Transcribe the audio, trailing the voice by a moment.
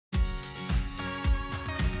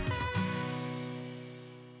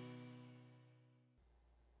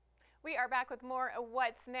We are back with more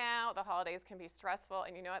What's Now. The holidays can be stressful,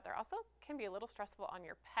 and you know what? They're also can be a little stressful on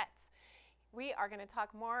your pets. We are going to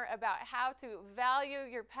talk more about how to value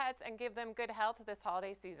your pets and give them good health this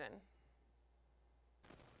holiday season.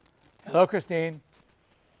 Hello, Christine.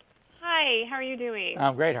 Hi, how are you doing?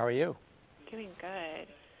 I'm great. How are you? Doing good.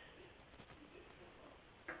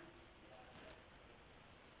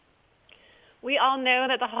 We all know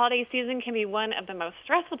that the holiday season can be one of the most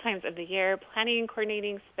stressful times of the year. Planning,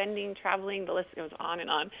 coordinating, spending, traveling, the list goes on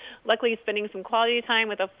and on. Luckily, spending some quality time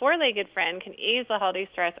with a four-legged friend can ease the holiday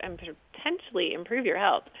stress and potentially improve your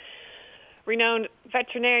health. Renowned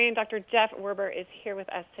veterinarian Dr. Jeff Werber is here with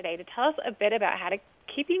us today to tell us a bit about how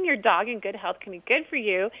keeping your dog in good health can be good for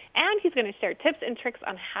you, and he's going to share tips and tricks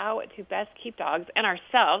on how to best keep dogs and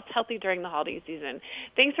ourselves healthy during the holiday season.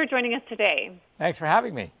 Thanks for joining us today. Thanks for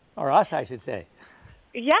having me, or us, I should say.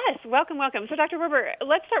 Yes, welcome, welcome. So, Dr. Werber,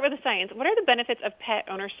 let's start with the science. What are the benefits of pet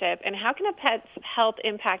ownership, and how can a pet's health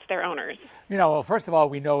impact their owners? You know, well, first of all,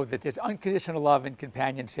 we know that there's unconditional love and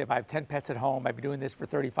companionship. I have 10 pets at home. I've been doing this for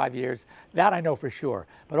 35 years. That I know for sure.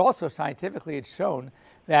 But also, scientifically, it's shown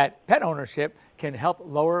that pet ownership can help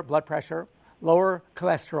lower blood pressure, lower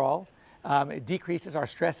cholesterol. It decreases our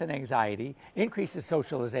stress and anxiety, increases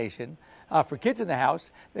socialization. For kids in the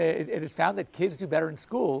house, it is found that kids do better in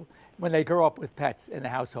school when they grow up with pets in the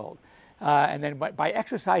household. And then by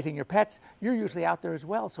exercising your pets, you're usually out there as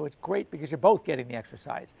well. So it's great because you're both getting the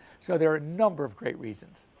exercise. So there are a number of great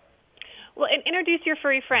reasons. Well, and introduce your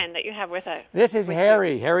furry friend that you have with us. This is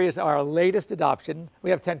Harry. Harry is our latest adoption. We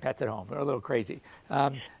have 10 pets at home. We're a little crazy.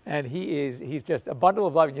 And he's just a bundle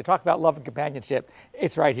of love. And you talk about love and companionship.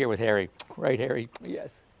 It's right here with Harry. Right, Harry?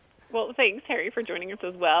 Yes. Well, thanks, Harry, for joining us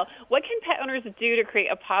as well. What can pet owners do to create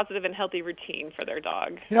a positive and healthy routine for their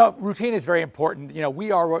dog? You know, routine is very important. You know,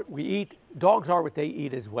 we are what we eat. Dogs are what they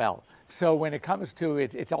eat as well. So when it comes to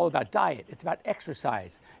it's all about diet. It's about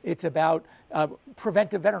exercise. It's about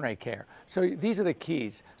preventive veterinary care. So these are the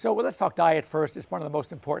keys. So let's talk diet first. It's one of the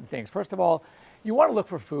most important things. First of all, you want to look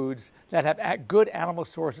for foods that have good animal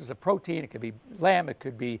sources of protein. It could be lamb. It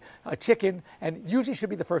could be chicken. And usually should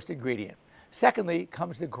be the first ingredient. Secondly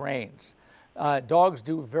comes the grains. Dogs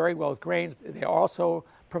do very well with grains. They also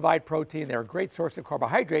provide protein. They're a great source of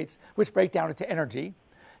carbohydrates, which break down into energy.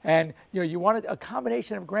 And you want a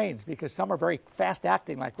combination of grains because some are very fast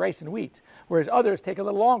acting like rice and wheat, whereas others take a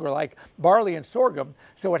little longer like barley and sorghum.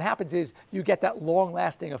 So what happens is you get that long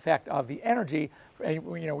lasting effect of the energy. And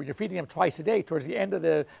when you're feeding them twice a day towards the end of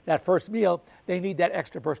that first meal, they need that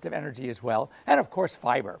extra burst of energy as well. And of course,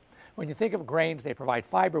 fiber. When you think of grains, they provide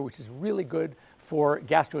fiber, which is really good for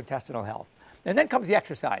gastrointestinal health. And then comes the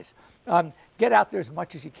exercise. Get out there as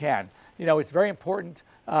much as you can. You know, it's very important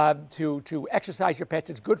to exercise your pets.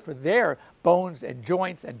 It's good for their bones and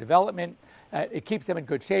joints and development. It keeps them in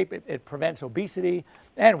good shape. It prevents obesity.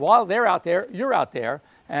 And while they're out there, you're out there.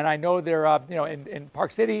 And I know they're, in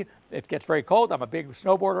Park City, it gets very cold. I'm a big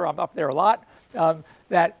snowboarder. I'm up there a lot.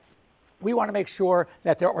 That we want to make sure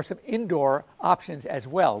that there are some indoor options as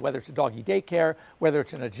well, whether it's a doggy daycare, whether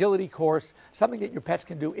it's an agility course, something that your pets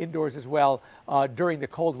can do indoors as well during the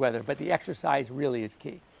cold weather. But the exercise really is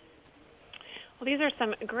key. Well, these are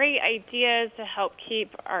some great ideas to help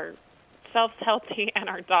keep ourselves healthy and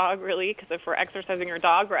our dog, really, because if we're exercising our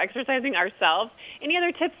dog, we're exercising ourselves. Any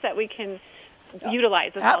other tips that we can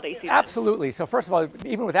utilize this holiday season? Absolutely. So first of all,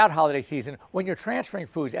 even without holiday season, when you're transferring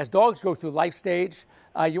foods, as dogs go through life stage,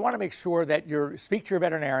 you want to make sure that you speak to your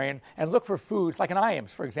veterinarian and look for foods like an IAMS,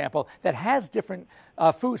 for example, that has different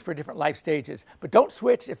foods for different life stages. But don't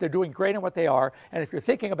switch if they're doing great in what they are. And if you're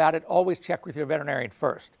thinking about it, always check with your veterinarian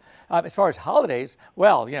first. As far as holidays,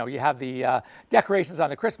 well, you have the decorations on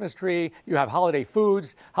the Christmas tree. You have holiday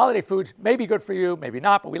foods. Holiday foods may be good for you, maybe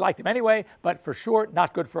not, but we like them anyway. But for sure,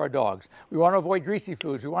 not good for our dogs. We want to avoid greasy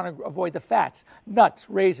foods. We want to avoid the fats, nuts,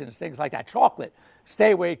 raisins, things like that, chocolate.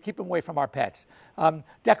 Stay away, keep them away from our pets.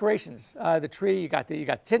 Decorations, the tree, you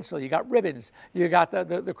got tinsel, you got ribbons, you got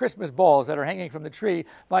the Christmas balls that are hanging from the tree.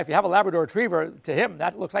 Well, if you have a Labrador Retriever, to him,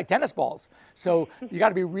 that looks like tennis balls. So you got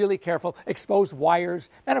to be really careful. Exposed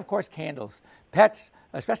wires, and of course, candles. Pets,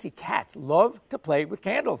 especially cats, love to play with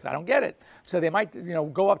candles. I don't get it. So they might,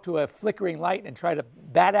 go up to a flickering light and try to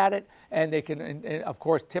bat at it, and they can, and of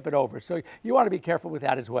course, tip it over. So you want to be careful with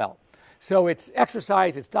that as well. So it's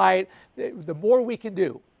exercise, it's diet. The more we can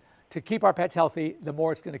do to keep our pets healthy, the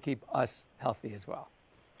more it's going to keep us healthy as well.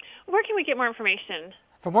 Where can we get more information?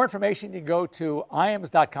 For more information, you can go to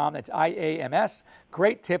iams.com. That's IAMS.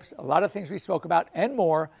 Great tips, a lot of things we spoke about, and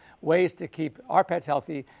more ways to keep our pets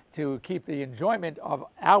healthy, to keep the enjoyment of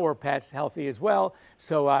our pets healthy as well.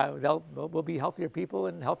 So we'll be healthier people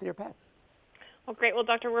and healthier pets. Well, great. Well,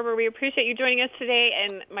 Dr. Werber, we appreciate you joining us today,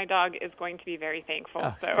 and my dog is going to be very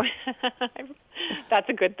thankful. So that's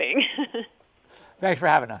a good thing. Thanks for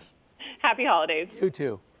having us. Happy holidays. You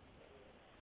too.